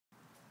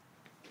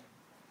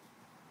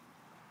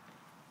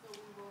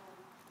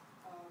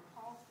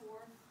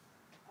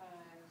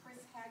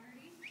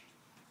Haggerty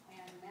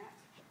and Matt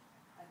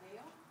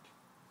Adeo.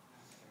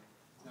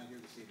 Not here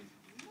this evening.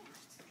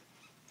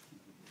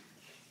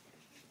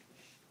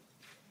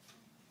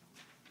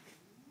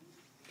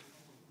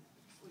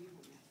 Will you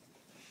hold that?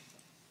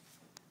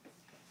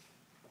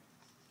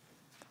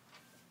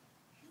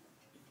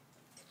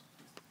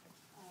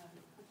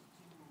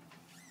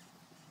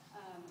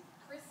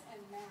 Chris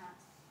and Matt,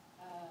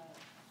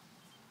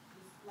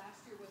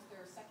 last year was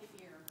their second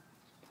year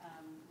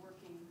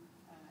working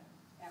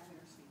at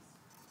Winter's Feast,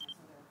 so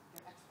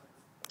they're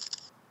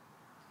experts.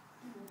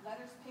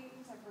 Letters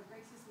patent of Her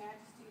Grace's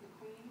Majesty the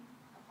Queen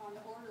upon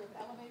the order of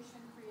elevation,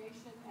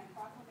 creation, and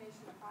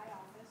proclamation of high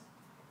office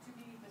to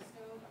be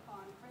bestowed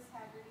upon Chris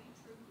Haggerty,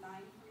 Troop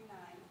 939,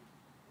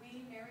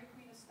 we, Mary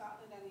Queen of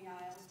Scotland and the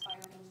Isles, by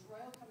our most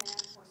royal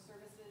command for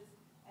services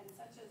and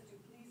such as do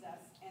please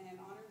us, and in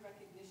honored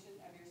recognition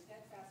of your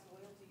steadfast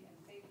loyalty and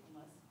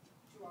faithfulness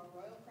to our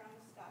royal crown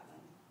of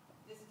Scotland,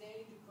 this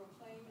day do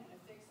proclaim and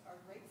affix our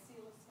great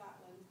seal of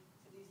Scotland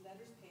to these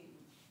letters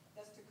patent,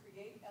 thus to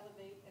create,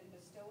 elevate, and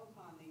bestow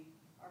upon thee,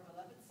 our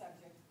beloved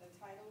subject, the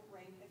title,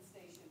 rank, and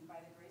station, by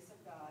the grace of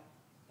God,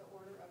 the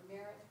order of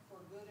merit for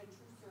good and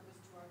true service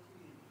to our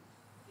community.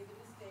 Given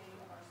this day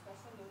of our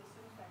special notice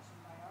and affection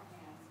by our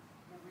hands,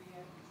 Maria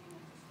Regina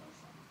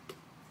Desrocha.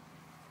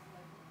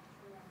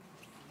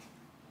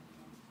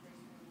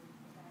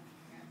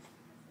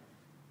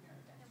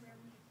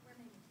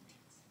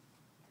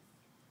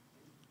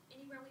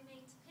 Anywhere we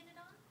may pin it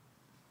on?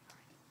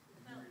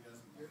 Mary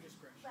doesn't. Your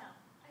discretion. Well,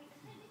 I think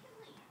it can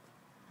leave.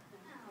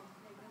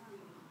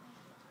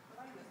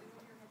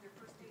 Have their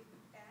first date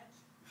badge?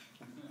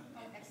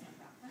 Oh, excellent.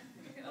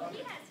 Oh, he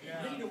has it.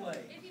 Yeah. Lead away.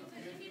 If he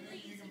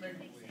leaves, You he can can make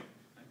fix it it. lead.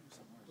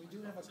 We do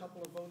have a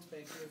couple of votes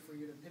back here for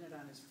you to pin it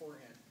on his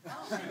forehead.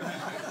 Oh,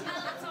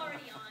 it's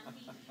already on.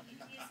 He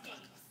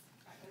escapes.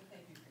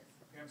 Thank you, Chris.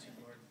 Pam's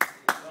Lord.